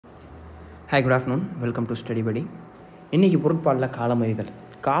Hi, good afternoon. Welcome to study படி. இன்றைக்கி பொருட்பாலில் காலம் அறிதல்.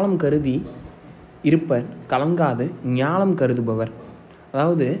 காலம் கருதி இருப்பர் கலங்காது ஞானம் கருதுபவர்.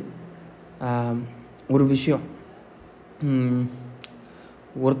 அதாவது ஒரு விஷயம்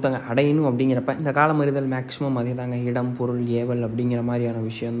ஒருத்தங்க அடையணும் அப்படிங்கிறப்ப இந்த காலம் அறிதல் மேக்ஸிமம் அதே தாங்க. இடம், பொருள், ஏவல் அப்படிங்கிற மாதிரியான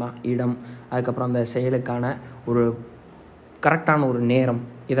விஷயந்தான். இடம், அதுக்கப்புறம் அந்த செயலுக்கான ஒரு கரெக்டான ஒரு நேரம்,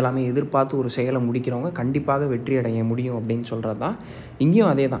 இதெல்லாமே எதிர்பார்த்து ஒரு செயலை முடிக்கிறவங்க கண்டிப்பாக வெற்றி அடைய முடியும் அப்படின்னு சொல்கிறது தான். இங்கேயும்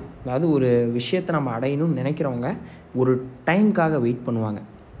அதே தான். அதாவது ஒரு விஷயத்தை நம்ம அடையணும்னு நினைக்கிறவங்க ஒரு டைம்க்காக வெயிட் பண்ணுவாங்க.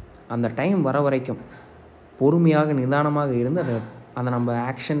 அந்த டைம் வர வரைக்கும் பொறுமையாக நிதானமாக இருந்து அதை நம்ம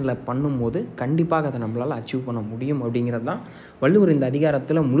ஆக்ஷனில் பண்ணும்போது கண்டிப்பாக அதை நம்மளால் அச்சீவ் பண்ண முடியும் அப்படிங்கிறது தான் வள்ளுவர் இந்த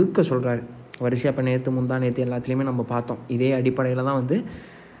அதிகாரத்தில் முழுக்க சொல்கிறாரு. வரிசையாக இப்போ நேற்று நேற்று எல்லாத்துலேயுமே நம்ம பார்த்தோம். இதே அடிப்படையில் தான்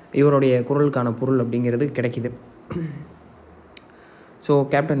இவருடைய குரலுக்கான பொருள் அப்படிங்கிறது கிடைக்கிது. So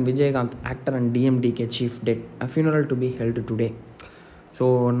captain Vijayakanth actor and DMDK chief dead, a funeral to be held today. So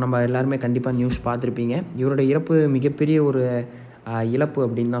நம்ம எல்லாருமே கண்டிப்பாக நியூஸ் பார்த்துருப்பீங்க. இவருடைய இறப்பு மிகப்பெரிய ஒரு இழப்பு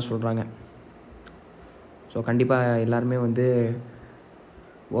அப்படின்னு தான் சொல்கிறாங்க. ஸோ கண்டிப்பாக எல்லாருமே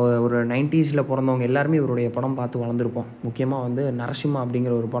ஒரு 90s பிறந்தவங்க எல்லாருமே இவருடைய படம் பார்த்து வளர்ந்துருப்போம். முக்கியமாக நரசிம்மா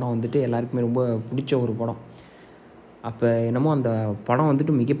அப்படிங்கிற ஒரு படம் எல்லாருக்குமே ரொம்ப பிடிச்ச ஒரு படம். அப்போ என்னமோ அந்த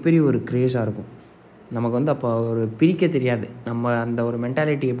படம் மிகப்பெரிய ஒரு க்ரேஸாக இருக்கும். நமக்கு அப்போ ஒரு பிரிக்க தெரியாது. நம்ம அந்த ஒரு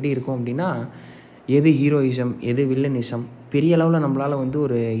மென்டாலிட்டி எப்படி இருக்கும் அப்படின்னா, எது ஹீரோயிசம், எது வில்லனிசம் பெரிய அளவில் நம்மளால்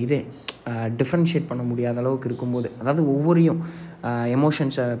ஒரு டிஃப்ரென்ஷியேட் பண்ண முடியாத அளவுக்கு இருக்கும்போது, அதாவது ஒவ்வொரையும்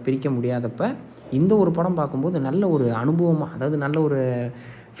எமோஷன்ஸை பிரிக்க முடியாதப்ப இந்த ஒரு படம் பார்க்கும்போது நல்ல ஒரு அனுபவமாக, அதாவது நல்ல ஒரு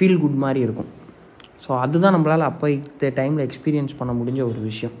ஃபீல் குட் மாதிரி இருக்கும். ஸோ அதுதான் நம்மளால் அப்போ இந்த டைமில் எக்ஸ்பீரியன்ஸ் பண்ண முடிஞ்ச ஒரு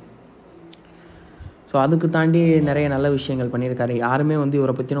விஷயம். ஸோ அதுக்கு தாண்டி நிறைய நல்ல விஷயங்கள் பண்ணியிருக்காரு. யாருமே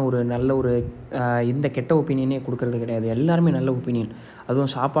இவரை பற்றின ஒரு நல்ல ஒரு இந்த கெட்ட ஒப்பீனியனே கொடுக்கறது கிடையாது. எல்லாருமே நல்ல ஒப்பீனியன்.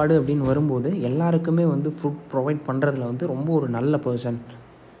 அதுவும் சாப்பாடு அப்படின்னு வரும்போது எல்லாருக்குமே ஃபுட் ப்ரொவைட் பண்ணுறதுல ரொம்ப ஒரு நல்ல பர்சன்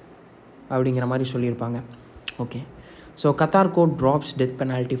அப்படிங்கிற மாதிரி சொல்லியிருப்பாங்க. Okay. So Qatar court drops death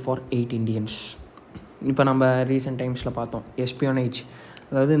penalty for 8 Indians. இப்போ நம்ம ரீசெண்ட் டைம்ஸில் பார்த்தோம். எஸ்பியோனேஜ்,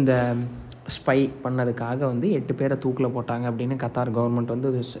 அதாவது இந்த ஸ்பை பண்ணதுக்காக 8 பேரை தூக்கில் போட்டாங்க அப்படின்னு Qatar government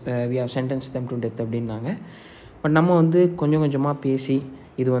we have sentence them to death அப்படின்னாங்க. பட் நம்ம கொஞ்சம் கொஞ்சமாக பேசி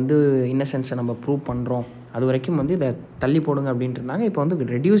இது இன்னசென்ஸை நம்ம ப்ரூவ் பண்ணுறோம், அது வரைக்கும் இதை தள்ளி போடுங்க அப்படின்ட்டு இருந்தாங்க. இப்போ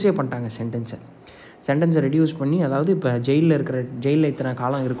ரெடியூஸே பண்ணிட்டாங்க சென்டென்ஸை ரெடியூஸ் பண்ணி, அதாவது இப்போ ஜெயிலில் இத்தனை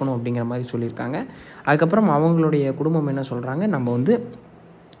காலம் இருக்கணும் அப்படிங்கிற மாதிரி சொல்லியிருக்காங்க. அதுக்கப்புறம் அவங்களுடைய குடும்பம் என்ன சொல்கிறாங்க, நம்ம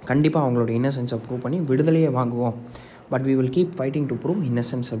கண்டிப்பாக அவங்களோட இன்னசென்ஸை ப்ரூவ் பண்ணி விடுதலையே வாங்குவோம், but we will keep fighting to prove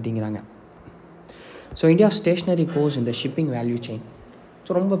innocence அப்படிங்கிறாங்க. ஸோ இந்தியா ஸ்டேஷ்னரி கோர்ஸ் இந்த ஷிப்பிங் வேல்யூ செயின்.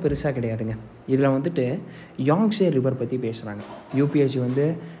 ஸோ ரொம்ப பெருசாக கிடையாதுங்க. இதில் யாங்ஸே ரிவர் பற்றி பேசுகிறாங்க. UPSC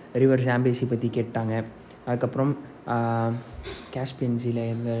ரிவர் ஜாம்பேசி பற்றி கேட்டாங்க. அதுக்கப்புறம் காஸ்பியன் சீல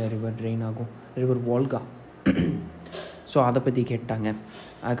எந்த ரிவர் ட்ரெயின் ஆகும், ரிவர் வால்கா, ஸோ அதை பற்றி கேட்டாங்க.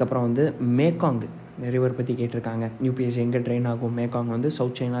 அதுக்கப்புறம் மேக்காங் ரிவர் பற்றி கேட்டிருக்காங்க. UPSC எங்கே ட்ரெயின் ஆகும், மேக்காங்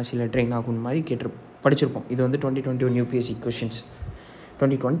சவுத் சைனா சீல ட்ரெயின் ஆகும் மாதிரி படிச்சிருப்போம். இது 2021 UPSC questions,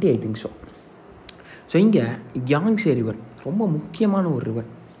 2020 I think. So இங்கே யாங்ஸே ரிவர் ரொம்ப முக்கியமான ஒரு ரிவர்.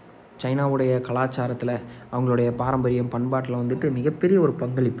 சைனாவுடைய கலாச்சாரத்தில், அவங்களுடைய பாரம்பரியம், பண்பாட்டில் மிகப்பெரிய ஒரு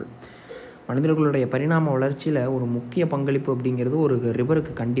பங்களிப்பு, மனிதர்களுடைய பரிணாம வளர்ச்சியில் ஒரு முக்கிய பங்களிப்பு அப்படிங்கிறது ஒரு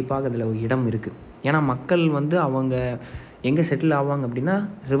ரிவருக்கு கண்டிப்பாக அதில் ஒரு இடம் இருக்குது. ஏன்னா மக்கள் அவங்க எங்கே செட்டில் ஆவாங்க அப்படின்னா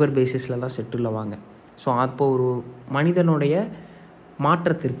ரிவர் பேசிஸில் தான் செட்டில் ஆவாங்க. ஸோ அப்போ ஒரு மனிதனுடைய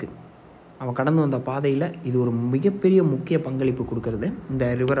மாற்றத்திற்கு அவன் கடந்து வந்த பாதையில் இது ஒரு மிகப்பெரிய முக்கிய பங்களிப்பு கொடுக்கறது இந்த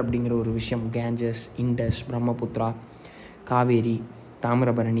ரிவர் அப்படிங்கிற ஒரு விஷயம். கேஞ்சஸ், இண்டஸ், பிரம்மபுத்திரா, காவேரி,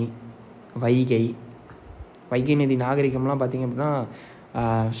 தாமிரபரணி, வைகை நதி நாகரிகம்லாம் பார்த்திங்க அப்படின்னா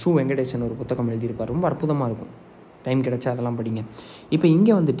சு வெங்கடேசன் ஒரு புத்தகம் எழுதியிருப்பார். ரொம்ப அற்புதமாக இருக்கும். டைம் கிடைச்சா அதெல்லாம் படிங்க. இப்போ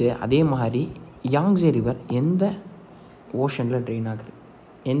இங்கே அதே மாதிரி யாங்ஸே ரிவர் எந்த ஓஷனில் ட்ரெயின் ஆகுது,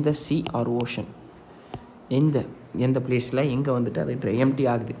 எந்த சி ஆர் ஓஷன், எந்த பிளேஸில் எங்கே அது எம்டி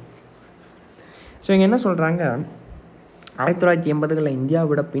ஆகுது. ஸோ இங்கே என்ன சொல்கிறாங்க, 1980களில்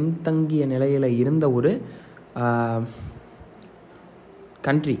இந்தியாவிட பின்தங்கிய நிலையில் இருந்த ஒரு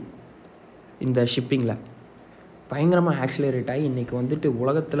கண்ட்ரி இந்த ஷிப்பிங்கில் பயங்கரமாக ஆக்சிலரேட் ஆகி இன்றைக்கி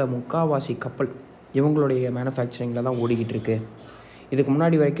உலகத்தில் முக்கால்வாசி கப்பல் இவங்களுடைய மேனுஃபேக்சரிங்கில் தான் ஓடிக்கிட்டு இருக்கு. இதுக்கு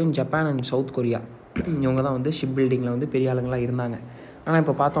முன்னாடி வரைக்கும் ஜப்பான் அண்ட் சவுத் கொரியா இவங்க தான் ஷிப் பில்டிங்கில் பெரிய ஆளுங்களாக இருந்தாங்க. ஆனால்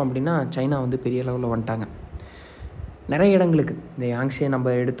இப்போ பார்த்தோம் அப்படின்னா சைனா பெரிய அளவில் வந்துட்டாங்க. நிறைய இடங்களுக்கு இந்த யாங்ஸே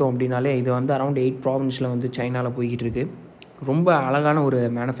நம்ம எடுத்தோம் அப்படின்னாலே இது அரௌண்ட் 8 ப்ராவின்ஸில் சைனாவில் போய்கிட்டு இருக்குது. ரொம்ப அழகான ஒரு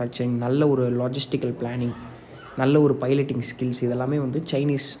மேனுஃபேக்சரிங், நல்ல ஒரு லாஜிஸ்டிக்கல் பிளானிங், நல்ல ஒரு பைலட்டிங் ஸ்கில்ஸ் இதெல்லாமே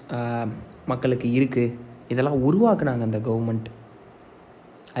சைனீஸ் மக்களுக்கு இருக்குது. இதெல்லாம் உருவாக்குனாங்க அந்த கவர்மெண்ட்.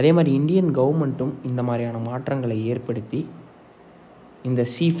 அதே மாதிரி இந்தியன் கவர்மெண்ட்டும் இந்த மாதிரியான மாற்றங்களை ஏற்படுத்தி இந்த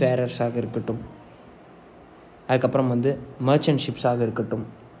சீஃபேரர்ஸாக இருக்கட்டும், அதுக்கப்புறம் மர்ச்சன்ட் ஷிப்ஸாக இருக்கட்டும்,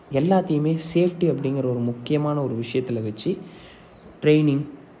 எல்லாத்தையுமே சேஃப்டி அப்படிங்கிற ஒரு முக்கியமான ஒரு விஷயத்தில் வச்சு ட்ரைனிங்,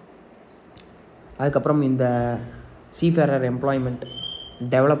 அதுக்கப்புறம் இந்த சீஃபேரர் எம்ப்ளாய்மெண்ட்,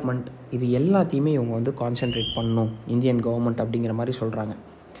 டெவலப்மெண்ட், இது எல்லாத்தையுமே இவங்க வந்து கான்சென்ட்ரேட் பண்ணணும் இந்தியன் கவர்மெண்ட் அப்படிங்கிற மாதிரி சொல்கிறாங்க.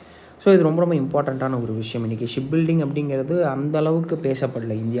 ஸோ இது ரொம்ப ரொம்ப இம்பார்ட்டண்ட்டான ஒரு விஷயம். இன்றைக்கி ஷிப் பில்டிங் அப்படிங்கிறது அந்தளவுக்கு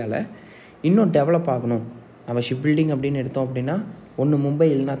பேசப்படல இந்தியாவில். இன்னும் டெவலப் ஆகணும். நம்ம ஷிப் பில்டிங் அப்படின்னு எடுத்தோம் அப்படின்னா ஒன்று மும்பை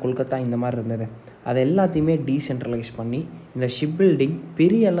இல்லைனா கொல்கத்தா இந்த மாதிரி இருந்தது. அதை எல்லாத்தையுமே டீசென்ட்ரலைஸ் பண்ணி இந்த ஷிப் பில்டிங்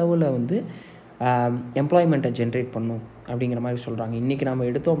பெரிய அளவில் வந்து எம்ப்ளாய்மெண்ட்டை ஜென்ரேட் பண்ணும் அப்படிங்கிற மாதிரி சொல்கிறாங்க. இன்றைக்கி நம்ம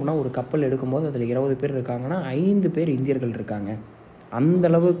எடுத்தோம் அப்படின்னா ஒரு கப்பல் எடுக்கும்போது அதில் 20 பேர் இருக்காங்கன்னா 5 பேர் இந்தியர்கள் இருக்காங்க.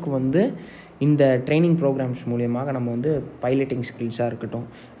 அந்தளவுக்கு வந்து இந்த ட்ரைனிங் ப்ரோக்ராம்ஸ் மூலியமாக நம்ம வந்து பைலட்டிங் ஸ்கில்ஸாக இருக்கட்டும்,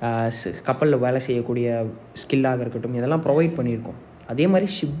 கப்பலில் வேலை செய்யக்கூடிய ஸ்கில்லாக இருக்கட்டும், இதெல்லாம் ப்ரொவைட் பண்ணியிருக்கோம். அதே மாதிரி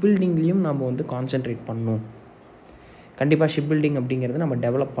ஷிப் பில்டிங்லேயும் நம்ம வந்து கான்சென்ட்ரேட் பண்ணணும். கண்டிப்பாக ஷிப் பில்டிங் அப்படிங்கிறது நம்ம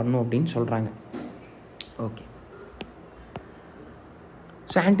டெவலப் பண்ணணும் அப்படின்னு சொல்கிறாங்க. Okay,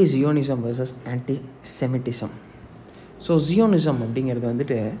 so anti Zionism versus anti Semitism. So Zionism அப்படிங்கிறது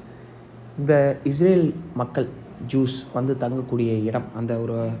வந்துட்டு இந்த இஸ்ரேல் மக்கள் ஜூஸ் வந்து தங்கக்கூடிய இடம், அந்த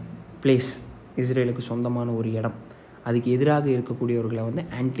ஒரு பிளேஸ் இஸ்ரேலுக்கு சொந்தமான ஒரு இடம், அதுக்கு எதிராக இருக்கக்கூடியவர்களை வந்து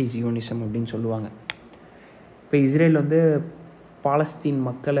ஆன்டி ஜியோனிசம் அப்படின்னு சொல்லுவாங்க. இப்போ இஸ்ரேல் வந்து பாலஸ்தீன்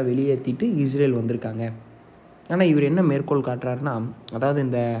மக்களை வெளியேற்றிட்டு இஸ்ரேல் வந்திருக்காங்க. ஆனால் இவர் என்ன மேற்கோள் காட்டுறாருன்னா, அதாவது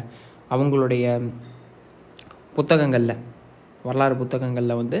இந்த அவங்களுடைய புத்தகங்களில், வரலாறு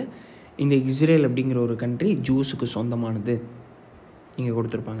புத்தகங்களில் வந்து இந்த இஸ்ரேல் அப்படிங்கிற ஒரு கண்ட்ரி ஜூஸுக்கு சொந்தமானது இங்கே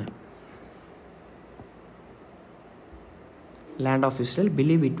கொடுத்துருப்பாங்க. Land of Israel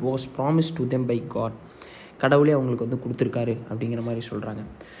believe it was promise to them by God. கடவுளே அவங்களுக்கு வந்து கொடுத்துருக்காரு அப்படிங்கிற மாதிரி சொல்கிறாங்க.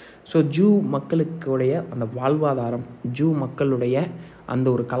 ஸோ ஜூ மக்களுடைய அந்த வாழ்வாதாரம், ஜூ மக்களுடைய அந்த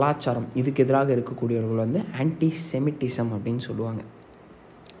ஒரு கலாச்சாரம், இதுக்கு எதிராக இருக்கக்கூடியவர்கள் வந்து ஆன்டி செமிட்டிசம் அப்படின்னு சொல்லுவாங்க.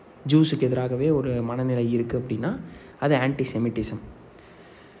 ஜூஸுக்கு எதிராகவே ஒரு மனநிலை இருக்குது அப்படின்னா அது ஆன்டி செமிட்டிசம்.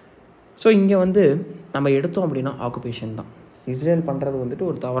 ஸோ இங்கே வந்து நம்ம எடுத்தோம் அப்படின்னா ஆக்குபேஷன் தான். இஸ்ரேல் பண்ணுறது வந்துட்டு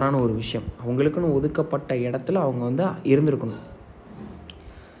ஒரு தவறான ஒரு விஷயம். அவங்களுக்குன்னு ஒதுக்கப்பட்ட இடத்துல அவங்க வந்து இருந்திருக்கணும்.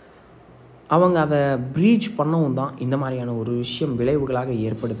 அவங்க அதை ப்ரீச் பண்ணவும் தான் இந்த மாதிரியான ஒரு விஷயம் விளைவுகளாக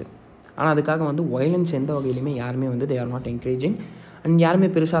ஏற்படுது. ஆனால் அதுக்காக வந்து வயலன்ஸ் எந்த வகையிலுமே யாருமே வந்து they are not encouraging. And யாருமே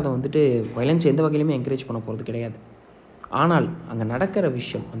பெருசாக அதை வந்துட்டு வயலன்ஸ் எந்த வகையிலுமே என்கரேஜ் பண்ண போகிறது கிடையாது. ஆனால் அங்கே நடக்கிற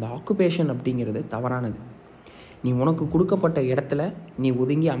விஷயம், அந்த ஆக்குபேஷன் அப்படிங்கிறது தவறானது. நீ உனக்கு கொடுக்கப்பட்ட இடத்துல நீ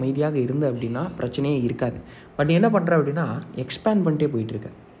ஒதுங்கி அமைதியாக இருந்த அப்படின்னா பிரச்சனையே இருக்காது. பட் நீ என்ன பண்ணுற அப்படின்னா எக்ஸ்பேண்ட் பண்ணிட்டே போயிட்டுருக்க.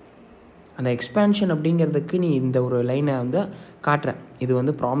 அந்த எக்ஸ்பேன்ஷன் அப்படிங்கிறதுக்கு நீ இந்த ஒரு லைனை வந்து காட்டுற, இது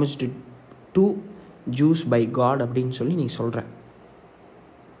வந்து promised to juice by God அப்படின்னு சொல்லி நீ சொல்கிற.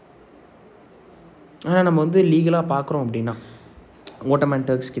 ஆனால் நம்ம வந்து லீகலாக பார்க்குறோம் அப்படின்னா ஓட்டோமன்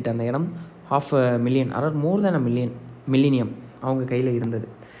டர்க்ஸ் கிட்ட அந்த இடம் 500,000 அதாவது மோர் தேன் மில்லினியம் அவங்க கையில் இருந்தது.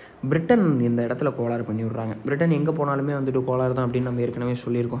 பிரிட்டன் இந்த இடத்துல கோளாறு பண்ணி விட்றாங்க. பிரிட்டன் எங்கே போனாலுமே வந்துட்டு கோளாறு தான் அப்படின்னு நம்ம ஏற்கனவே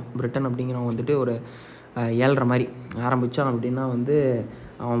சொல்லியிருக்கோம். பிரிட்டன் அப்படிங்கிறவங்க வந்துட்டு ஒரு 7:30 மாதிரி ஆரம்பித்தான் அப்படின்னா வந்து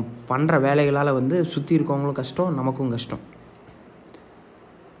அவன் பண்ணுற வேலைகளால் வந்து சுற்றி இருக்கவங்களும் கஷ்டம், நமக்கும் கஷ்டம்.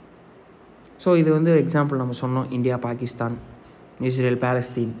 ஸோ இது வந்து எக்ஸாம்பிள் நம்ம சொன்னோம். இந்தியா, பாகிஸ்தான், இஸ்ரேல்,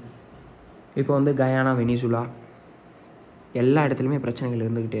 பாலஸ்தீன், இப்போ வந்து கயானா, வெனிசுலா, எல்லா இடத்துலையுமே பிரச்சனைகள்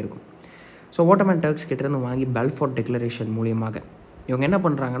இருந்துக்கிட்டே இருக்கும். ஸோ ஓட்டோமன் டர்க்ஸ் கிட்டேருந்து வாங்கி பல்ஃபோர்ட் டிக்ளரேஷன் மூலியமாக இவங்க என்ன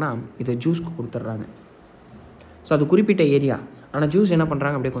பண்ணுறாங்கன்னா இதை ஜூஸ்க்கு கொடுத்துட்றாங்க. ஸோ அது குறிப்பிட்ட ஏரியா. ஆனால் ஜூஸ் என்ன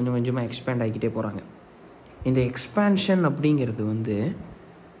பண்ணுறாங்க, அப்படியே கொஞ்சம் கொஞ்சமாக எக்ஸ்பேண்ட் ஆகிக்கிட்டே போகிறாங்க. இந்த எக்ஸ்பேன்ஷன் அப்படிங்கிறது வந்து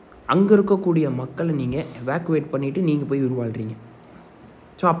அங்கே இருக்கக்கூடிய மக்களை நீங்கள் எவாக்குவேட் பண்ணிவிட்டு நீங்கள் போய் உருவாழ்றீங்க.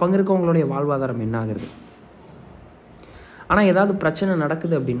 ஸோ அப்போ அங்கே இருக்கவங்களுடைய வாழ்வாதாரம் என்ன ஆகுறது? ஆனால் ஏதாவது பிரச்சனை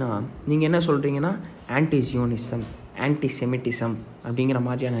நடக்குது அப்படின்னா நீங்கள் என்ன சொல்கிறீங்கன்னா ஆன்டி ஜியோனிசம், ஆன்டி செமிட்டிசம் அப்படிங்கிற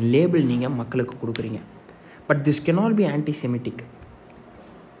மாதிரியான லேபிள் நீங்கள் மக்களுக்கு கொடுக்குறீங்க. But this cannot be anti Semitic,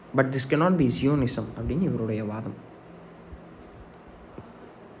 but this cannot be Zionism அப்படின்னு இவருடைய வாதம்.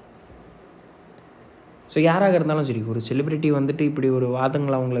 ஸோ யாராக இருந்தாலும் சரி, ஒரு செலிப்ரிட்டி வந்துட்டு இப்படி ஒரு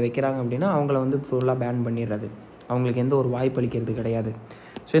வாதங்களை அவங்கள வைக்கிறாங்க அப்படின்னா அவங்கள வந்து ஃபுல்லாக பேன் பண்ணிடுறது, அவங்களுக்கு எந்த ஒரு வாய்ப்பு அளிக்கிறது கிடையாது.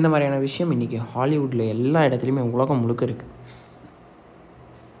 ஸோ இந்த மாதிரியான விஷயம் இன்றைக்கி ஹாலிவுட்டில் எல்லா இடத்துலையுமே உலகம் முழுக்க இருக்குது.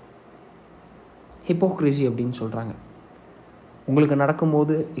 ஹிப்போக்ரிசி அப்படின்னு சொல்கிறாங்க. உங்களுக்கு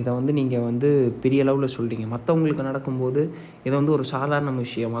நடக்கும்போது இதை வந்து நீங்கள் வந்து பெரிய அளவில் சொல்கிறீங்க, மற்றவங்களுக்கு நடக்கும்போது இதை வந்து ஒரு சாதாரண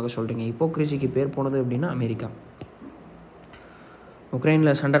விஷயமாக சொல்கிறீங்க. ஹிப்போக்ரிசிக்கு பேர் போனது அப்படின்னா அமெரிக்கா.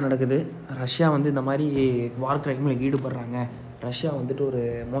 உக்ரைனில் சண்டை நடக்குது, ரஷ்யா வந்து இந்த மாதிரி வார் கிரைமில் ஈடுபடுறாங்க, ரஷ்யா வந்துட்டு ஒரு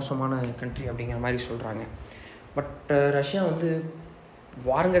மோசமான கண்ட்ரி அப்படிங்கிற மாதிரி சொல்கிறாங்க. பட் ரஷ்யா வந்து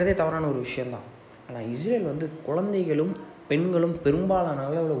வாருங்கிறதே தவறான ஒரு விஷயந்தான். ஆனால் இஸ்ரேல் வந்து குழந்தைகளும் பெண்களும் பெரும்பாலான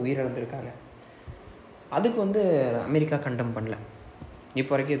அளவில் உயிரிழந்திருக்காங்க. அதுக்கு வந்து அமெரிக்கா கண்டம் பண்ணல.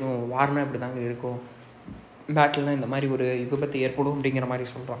 இப்போ வரைக்கும் எதுவும் வார்னா இப்படி தாங்க இருக்கும், பேட்டில்னால் இந்த மாதிரி ஒரு விபத்து ஏற்படும் அப்படிங்கிற மாதிரி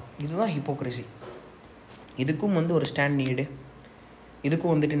சொல்கிறான். இதுதான் ஹிப்போக்ரிசி. இதுக்கும் வந்து ஒரு ஸ்டாண்ட் நீடு.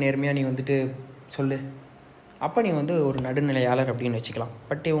 இதுக்கும் வந்துட்டு நேர்மையாக நீ வந்துட்டு சொல்லு, அப்போ நீ வந்து ஒரு நடுநிலையாளர் அப்படின்னு வச்சுக்கலாம்.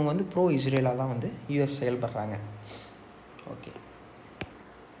 பட் இவங்க வந்து ப்ரோ இஸ்ரேலாக தான் வந்து யூஎஸ் செயல்படுறாங்க. Okay.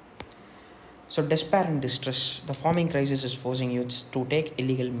 So despair and distress, the farming crisis is forcing youths to take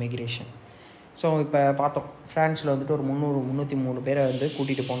illegal migration. So இப்போ பார்த்தோம், ஃப்ரான்ஸில் வந்துட்டு ஒரு 303 பேரை வந்து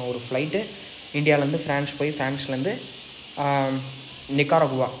கூட்டிகிட்டு போன ஒரு ஃப்ளைட்டு இந்தியாவிலேருந்து ஃப்ரான்ஸ் போய் ஃப்ரான்ஸ்லேருந்து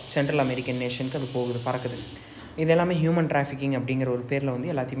நிக்காரகுவா சென்ட்ரல் அமெரிக்கன் நேஷனுக்கு அது போகுது, பறக்குது. இது எல்லாமே ஹியூமன் டிராஃபிக்கிங் அப்படிங்கிற ஒரு பேரில்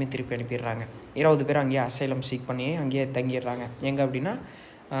வந்து எல்லாத்தையுமே திருப்பி அனுப்பிடுறாங்க. 20 பேர் அங்கேயே அசைலம் சீக் பண்ணி அங்கேயே தங்கிடுறாங்க. எங்கே அப்படின்னா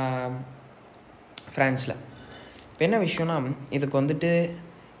ஃப்ரான்ஸில். இப்போ என்ன விஷயம்னா, இதுக்கு வந்துட்டு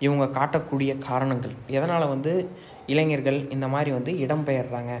இவங்க காட்டக்கூடிய காரணங்கள் எதனால் வந்து இளைஞர்கள் இந்த மாதிரி வந்து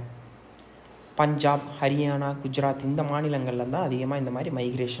இடம்பெயர்றாங்க. பஞ்சாப், ஹரியானா, குஜராத் இந்த மாநிலங்களில் தான் அதிகமாக இந்த மாதிரி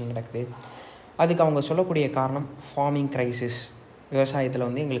மைக்ரேஷன் நடக்குது. அதுக்கு அவங்க சொல்லக்கூடிய காரணம் ஃபார்மிங் க்ரைசிஸ், விவசாயத்தில்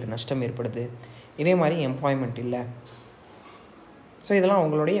வந்து எங்களுக்கு நஷ்டம் ஏற்படுது, இதே மாதிரி எம்ப்ளாய்மெண்ட் இல்லை. ஸோ இதெல்லாம்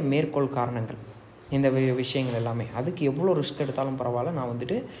அவங்களுடைய மேற்கோள் காரணங்கள். இந்த விஷயங்கள் எல்லாமே அதுக்கு எவ்வளோ ரிஸ்க் எடுத்தாலும் பரவாயில்ல, நான்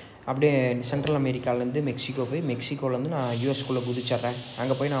வந்துட்டு அப்படியே சென்ட்ரல் அமெரிக்காவிலேருந்து மெக்சிகோ போய் மெக்சிகோலேருந்து நான் யூஎஸ்குள்ளே குதிச்சிட்றேன்,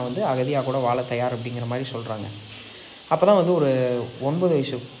 அங்கே போய் நான் வந்து அகதியாக கூட வாழ தயார் அப்படிங்கிற மாதிரி சொல்கிறாங்க. அப்போ தான் வந்து ஒரு 9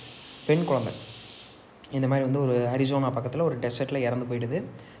 வயசு பெண் குழந்தை இந்த மாதிரி வந்து ஒரு அரிசோனா பக்கத்தில் ஒரு டெசர்ட்டில் இறந்து போயிடுது.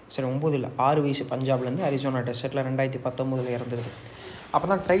 சரி 9 இல்லை 6 வயசு பஞ்சாப்லேருந்து அரிசோனா டெசர்ட்டில் 2019 இறந்துடுது. அப்போ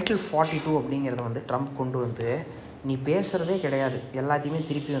தான் டைட்டில் 42 அப்படிங்கிறத வந்து ட்ரம்ப் கொண்டு வந்து, நீ பேசுகிறதே கிடையாது, எல்லாத்தையுமே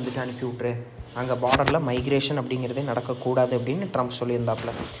திருப்பி வந்துட்டு அனுப்பி விட்ரு, அங்கே பார்டரில் மைக்ரேஷன் அப்படிங்கிறதே நடக்கக்கூடாது அப்படின்னு ட்ரம்ப்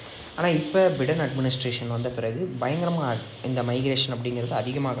சொல்லியிருந்தாப்புல. ஆனால் இப்போ பிடன் அட்மினிஸ்ட்ரேஷன் வந்த பிறகு பயங்கரமாக இந்த மைக்ரேஷன் அப்படிங்கிறது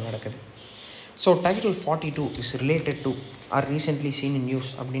அதிகமாக நடக்குது. So title 42 is related to R recently scene in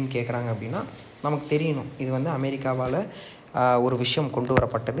news அப்படின்னு கேட்குறாங்க. அப்படின்னா நமக்கு தெரியணும், இது வந்து அமெரிக்காவால் ஒரு விஷயம் கொண்டு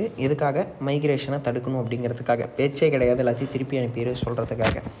வரப்பட்டது. எதுக்காக? மைக்ரேஷனை தடுக்கணும் அப்படிங்கிறதுக்காக. பேச்சே கிடையாது, எல்லாத்தையும் திருப்பி அனுப்பிடு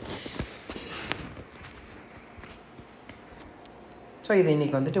சொல்கிறதுக்காக. ஸோ இது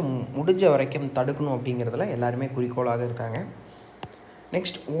இன்றைக்கி வந்துட்டு முடிஞ்ச வரைக்கும் தடுக்கணும் அப்படிங்கிறதுல எல்லாருமே குறிக்கோளாக இருக்காங்க.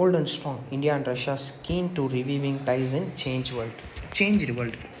 Next, old and strong, India and Russia's keen to ரிவீவிங் dies in changed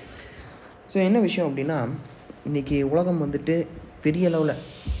world. So என்ன விஷயம் அப்படின்னா, இன்றைக்கி உலகம் வந்துட்டு பெரிய அளவில்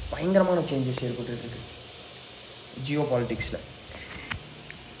பயங்கரமான சேஞ்சஸ் ஏற்பட்டுருக்கு ஜியோ பாலிட்டிக்ஸில்.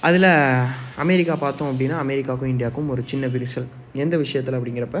 அதில் அமெரிக்கா பார்த்தோம் அப்படின்னா, அமெரிக்காவுக்கும் இந்தியாவுக்கும் ஒரு சின்ன விரிசல். எந்த விஷயத்தில்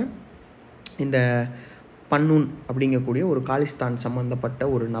அப்படிங்கிறப்ப, இந்த பன்னூன் அப்படிங்கக்கூடிய ஒரு காலிஸ்தான் சம்மந்தப்பட்ட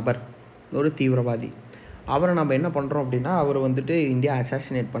ஒரு நபர், ஒரு தீவிரவாதி, அவரை நம்ம என்ன பண்ணுறோம் அப்படின்னா, அவர் வந்துட்டு இந்தியா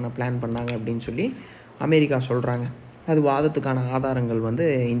அசாசினேட் பண்ண பிளான் பண்ணாங்க அப்படின்னு சொல்லி அமெரிக்கா சொல்கிறாங்க. அது வாதத்துக்கான ஆதாரங்கள் வந்து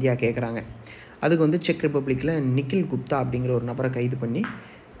இந்தியா கேட்குறாங்க. அதுக்கு வந்து செக் ரிப்பப்ளிக்கில் நிக்கில் குப்தா அப்படிங்கிற ஒரு நபரை கைது பண்ணி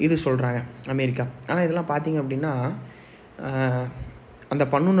இது சொல்கிறாங்க அமெரிக்கா. ஆனால் இதெல்லாம் பார்த்திங்க அப்படின்னா, அந்த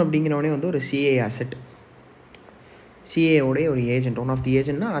பன்னூன் அப்படிங்கிறவனே வந்து ஒரு சிஏ அசெட், சிஏவோடைய ஒரு agent, one of the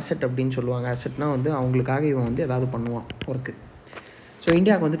ஏஜென்ட்னா asset அப்படின்னு சொல்லுவாங்க. அசெட்னால் வந்து அவங்களுக்காக இவன் வந்து எதாவது பண்ணுவான் ஒர்க்கு. ஸோ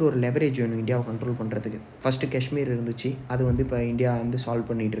இந்தியாவுக்கு வந்துட்டு ஒரு லெவரேஜ் வேணும் இந்தியாவை கண்ட்ரோல் பண்ணுறதுக்கு. ஃபஸ்ட்டு காஷ்மீர் இருந்துச்சு, அது வந்து இப்போ இந்தியா வந்து சால்வ்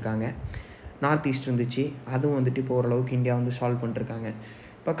பண்ணிகிட்டு இருக்காங்க. நார்த் ஈஸ்ட் இருந்துச்சு, அதுவும் வந்துட்டு இப்போ ஓரளவுக்கு இந்தியா வந்து சால்வ் பண்ணிருக்காங்க.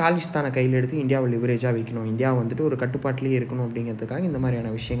 இப்போ காலிஸ்தானை கையில் எடுத்து இந்தியாவை லிவரேஜாக வைக்கணும், இந்தியா வந்துட்டு ஒரு கட்டுப்பாட்டிலே இருக்கணும் அப்படிங்கிறதுக்காக இந்த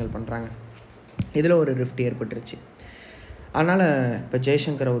மாதிரியான விஷயங்கள் பண்ணுறாங்க. இதில் ஒரு ரிஃப்ட் ஏற்பட்டுருச்சு. அதனால் இப்போ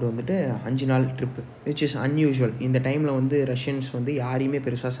ஜெய்சங்கர் அவர் வந்துட்டு 5 நாள் ட்ரிப்பு, விச் இஸ் அன்யூஷுவல். இந்த டைமில் வந்து ரஷ்யன்ஸ் வந்து யாரையுமே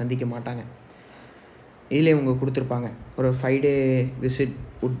பெருசாக சந்திக்க மாட்டாங்க. இதில் இவங்க கொடுத்துருப்பாங்க ஒரு 5 டே விசிட்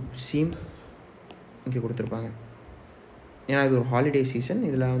உட் சீம் இங்கே கொடுத்துருப்பாங்க. ஏன்னா இது ஒரு ஹாலிடே சீசன்,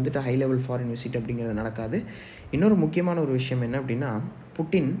 இதில் வந்துட்டு ஹை லெவல் ஃபாரின் விசிட் அப்படிங்கிறது நடக்காது. இன்னொரு முக்கியமான ஒரு விஷயம் என்ன அப்படின்னா,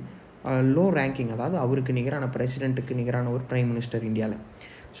 புட்டின் லோ ரேங்கிங், அதாவது அவருக்கு நிகரான பிரசிடெண்ட்டுக்கு நிகரான ஒரு பிரைம் மினிஸ்டர் இந்தியாவில்.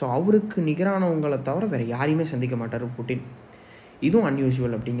 ஸோ அவருக்கு நிகரானவங்களை தவிர வேறு யாரையுமே சந்திக்க மாட்டார் புட்டின். இதுவும்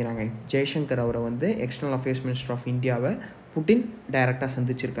அன்யூஷுவல் அப்படிங்கிறாங்க. ஜெய்சங்கர் அவரை வந்து எக்ஸ்டர்னல் அஃபேர்ஸ் மினிஸ்டர் ஆஃப் இந்தியாவை புட்டின் டைரெக்டாக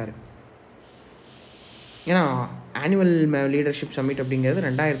சந்திச்சிருக்காரு. ஏன்னா ஆனுவல் லீடர்ஷிப் சம்மிட் அப்படிங்கிறது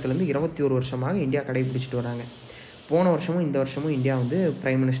 2000 21 வருஷமாக இந்தியா கடைபிடிச்சிட்டு வராங்க. போன வருஷமும் இந்த வருஷமும் இந்தியா வந்து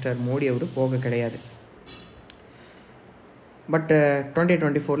பிரைம் மினிஸ்டர் மோடி அவர் போக கிடையாது. பட்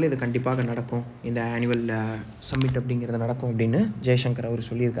 2024 இது கண்டிப்பாக நடக்கும், இந்த ஆனுவல் சம்மிட் அப்படிங்கிறது நடக்கும் அப்படின்னு ஜெய்சங்கர் அவர்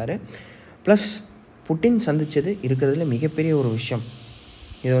சொல்லியிருக்காரு. ப்ளஸ் புட்டின் சந்தித்தது இருக்கிறதுல மிகப்பெரிய ஒரு விஷயம்.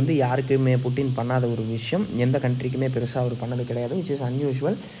 இது வந்து யாருக்குமே புட்டின் பண்ணாத ஒரு விஷயம், எந்த கண்ட்ரிக்குமே பெருசாக அவர் பண்ணது கிடையாது, விச் இஸ்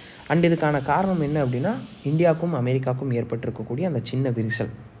அன்யூஷுவல். அண்ட் இதுக்கான காரணம் என்ன அப்படின்னா, இந்தியாவுக்கும் அமெரிக்காவுக்கும் ஏற்பட்டிருக்கக்கூடிய அந்த சின்ன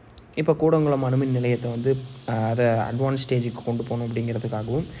விரிசல். இப்போ கூடங்குளம் அணுமின் நிலையத்தை வந்து அதை அட்வான்ஸ் ஸ்டேஜுக்கு கொண்டு போகணும்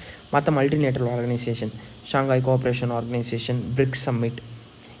அப்படிங்கிறதுக்காகவும், மற்ற மல்டிநேட்டரல் organisation, Shanghai cooperation organisation, BRICS submit,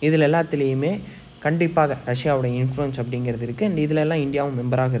 இதில் எல்லாத்துலேயுமே கண்டிப்பாக ரஷ்யாவோட இன்ஃப்ளூயன்ஸ் அப்படிங்கிறது இருக்குது. அண்ட் இதிலெல்லாம் இந்தியாவும்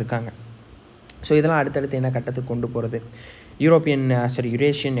மெம்பராக இருக்காங்க. ஸோ இதெல்லாம் அடுத்தடுத்து என்ன கட்டத்துக்கு கொண்டு போகிறது,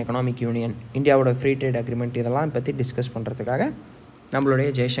 யுரேஷியன் எக்கனாமிக் யூனியன், இந்தியாவோட ஃப்ரீ ட்ரேட் அக்ரிமெண்ட், இதெல்லாம் பற்றி டிஸ்கஸ் பண்ணுறதுக்காக நம்மளுடைய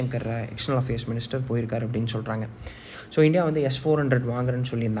ஜெய்சங்கர் எக்ஸ்டர்னல் அஃபேர்ஸ் மினிஸ்டர் போயிருக்கார் அப்படின்னு சொல்கிறாங்க. ஸோ இந்தியா வந்து S-400 வாங்குறேன்னு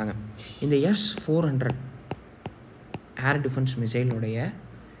சொல்லியிருந்தாங்க. இந்த S-400 ஏர் டிஃபென்ஸ் மிசைலுடைய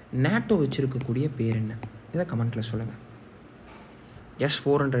நேட்டோ வச்சுருக்கக்கூடிய பேர் என்ன? இதை கமெண்ட்டில் சொல்லுங்கள்.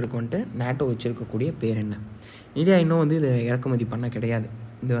 S-400க்கு வந்துட்டு நேட்டோ வச்சுருக்கக்கூடிய பேர் என்ன? இந்தியா இன்னும் வந்து இதை இறக்குமதி பண்ண கிடையாது.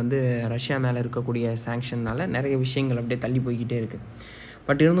 இது வந்து ரஷ்யா மேலே இருக்கக்கூடிய சாங்ஷன்னால் நிறைய விஷயங்கள் அப்படியே தள்ளி போய்கிட்டே இருக்குது.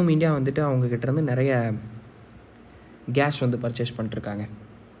 பட் இருந்தும் இந்தியா வந்துட்டு அவங்கக்கிட்டேருந்து நிறைய கேஸ் வந்து பர்ச்சேஸ் பண்ணிட்டுருக்காங்க.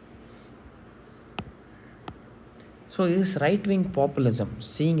 So is right wing populism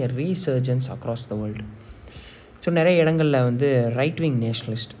seeing a ரீசர்ஜன்ஸ் across the world. So நிறைய இடங்களில் வந்து ரைட் விங்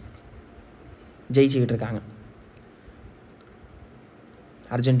நேஷ்னலிஸ்ட் ஜெயிச்சுக்கிட்டு இருக்காங்க.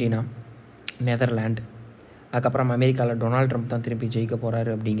 அர்ஜென்டினா, நெதர்லாண்டு, அதுக்கப்புறம் அமெரிக்காவில் டொனால்ட் ட்ரம்ப் தான் திருப்பி ஜெயிக்க போகிறாரு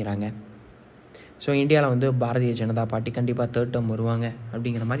அப்படிங்கிறாங்க. ஸோ இந்தியாவில் வந்து பாரதிய ஜனதா பார்ட்டி கண்டிப்பாக 3rd term வருவாங்க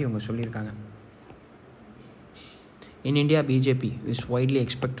அப்படிங்கிற மாதிரி இவங்க சொல்லியிருக்காங்க. In India BJP is widely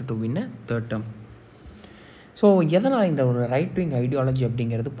expected to win 3rd term. So எதனால் இந்த ஒரு ரைட் விங் ஐடியாலஜி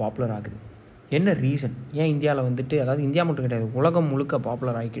அப்படிங்கிறது பாப்புலர் ஆகுது? என்ன ரீசன்? ஏன் இந்தியாவில் வந்துட்டு, அதாவது இந்தியா மட்டும் கிடையாது, உலகம் முழுக்க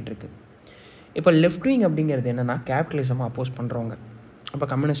பாப்புலர் ஆகிக்கிட்டு இருக்குது. இப்போ லெஃப்ட் விங் அப்படிங்கிறது என்னென்னா கேபிட்டலிசமாக அப்போஸ் பண்ணுறவங்க. அப்போ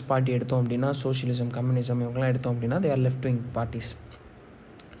கம்யூனிஸ்ட் பார்ட்டி எடுத்தோம் அப்படின்னா, சோஷியலிசம், கம்யூனிசம் இவங்கெல்லாம் எடுத்தோம் அப்படின்னா they are left wing parties.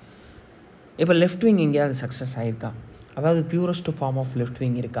 இப்போ லெஃப்ட் விங் எங்கேயாவது சக்ஸஸ் ஆகிருக்கா? அதாவது purest form of left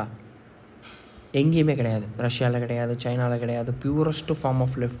wing இருக்கா? எங்கேயுமே கிடையாது. ரஷ்யாவில் கிடையாது, சைனாவில் கிடையாது. Purest form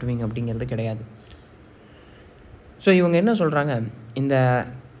of left wing அப்படிங்கிறது கிடையாது. ஸோ இவங்க என்ன சொல்கிறாங்க, இந்த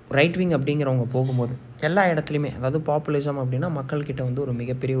ரைட் விங் அப்படிங்கிறவங்க போகும்போது எல்லா இடத்துலையுமே, அதாவது பாப்புலிசம் அப்படின்னா மக்கள்கிட்ட வந்து ஒரு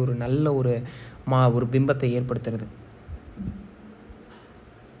மிகப்பெரிய ஒரு நல்ல ஒரு பிம்பத்தை ஏற்படுத்துறது.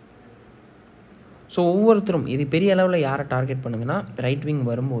 ஸோ ஒவ்வொருத்தரும் இது பெரிய அளவில் யாரை டார்கெட் பண்ணுதுன்னா, ரைட் விங்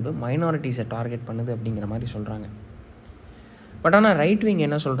வரும்போது மைனாரிட்டிஸை டார்கெட் பண்ணுது அப்படிங்கிற மாதிரி சொல்கிறாங்க. பட் ஆனால் ரைட் விங்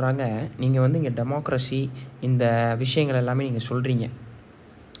என்ன சொல்கிறாங்க, நீங்கள் வந்து இங்கே டெமோக்ரஸி இந்த விஷயங்கள் எல்லாமே நீங்கள் சொல்கிறீங்க,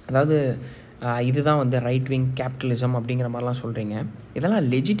 அதாவது இதுதான் வந்து ரைட் விங் கேபிட்டலிசம் அப்படிங்கிற மாதிரிலாம் சொல்கிறீங்க, இதெல்லாம்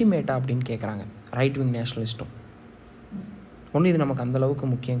லெஜிட்டிமேட்டா அப்படின்னு கேட்குறாங்க ரைட் விங் நேஷ்னலிஸ்ட்டும். ஒன்றும் இது நமக்கு அந்தளவுக்கு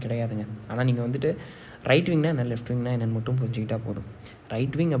முக்கியம் கிடையாதுங்க. ஆனால் நீங்கள் வந்துட்டு ரைட் விங்னா என்ன, லெஃப்ட் விங்னா என்னென்னு மட்டும் புரிஞ்சுக்கிட்டால் போதும்.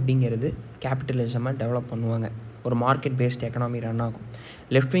 ரைட் விங் அப்படிங்கிறது கேபிட்டலிசமாக டெவலப் பண்ணுவாங்க, ஒரு மார்க்கெட் பேஸ்ட் எக்கனாமி ரன் ஆகும்.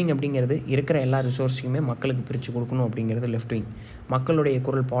 லெஃப்ட் விங் அப்படிங்கிறது இருக்கிற எல்லா ரிசோர்ஸையுமே மக்களுக்கு பிரித்து கொடுக்கணும் அப்படிங்கிறது லெஃப்ட் விங். மக்களுடைய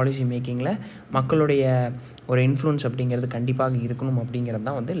குரல் பாலிசி மேக்கிங்கில் மக்களுடைய ஒரு இன்ஃப்ளூயன்ஸ் அப்படிங்கிறது கண்டிப்பாக இருக்கணும் அப்படிங்கிறது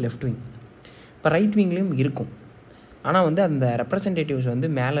தான் வந்து லெஃப்ட் விங். இப்போ ரைட் விங்லேயும் இருக்கும், ஆனால் வந்து அந்த ரெப்ரசன்டேட்டிவ்ஸ் வந்து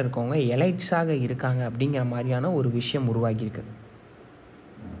மேலே இருக்கவங்க எலைட்ஸாக இருக்காங்க அப்படிங்கிற மாதிரியான ஒரு விஷயம் உருவாகியிருக்கு.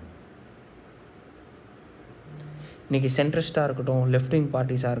 இன்றைக்கி சென்ட்ரிஸ்ட்டாக இருக்கட்டும், லெஃப்ட் விங்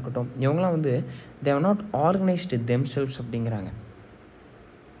பார்ட்டிஸாக இருக்கட்டும், இவங்களாம் வந்து they are not organised themselves அப்படிங்கிறாங்க.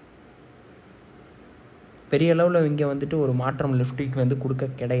 பெரிய அளவில் இங்கே வந்துட்டு ஒரு மாற்றம் லெஃப்ட் விங் வந்து கொடுக்க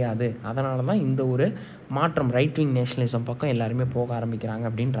கிடையாது. அதனால தான் இந்த ஒரு மாற்றம் ரைட் விங் நேஷனலிசம் பக்கம் எல்லாருமே போக ஆரம்பிக்கிறாங்க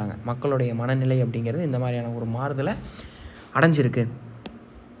அப்படின்றாங்க. மக்களுடைய மனநிலை அப்படிங்கிறது இந்த மாதிரியான ஒரு மாறுதலை அடைஞ்சிருக்கு.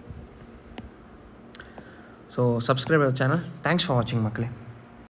 So subscribe our channel. Thanks for வாட்சிங் மக்களே.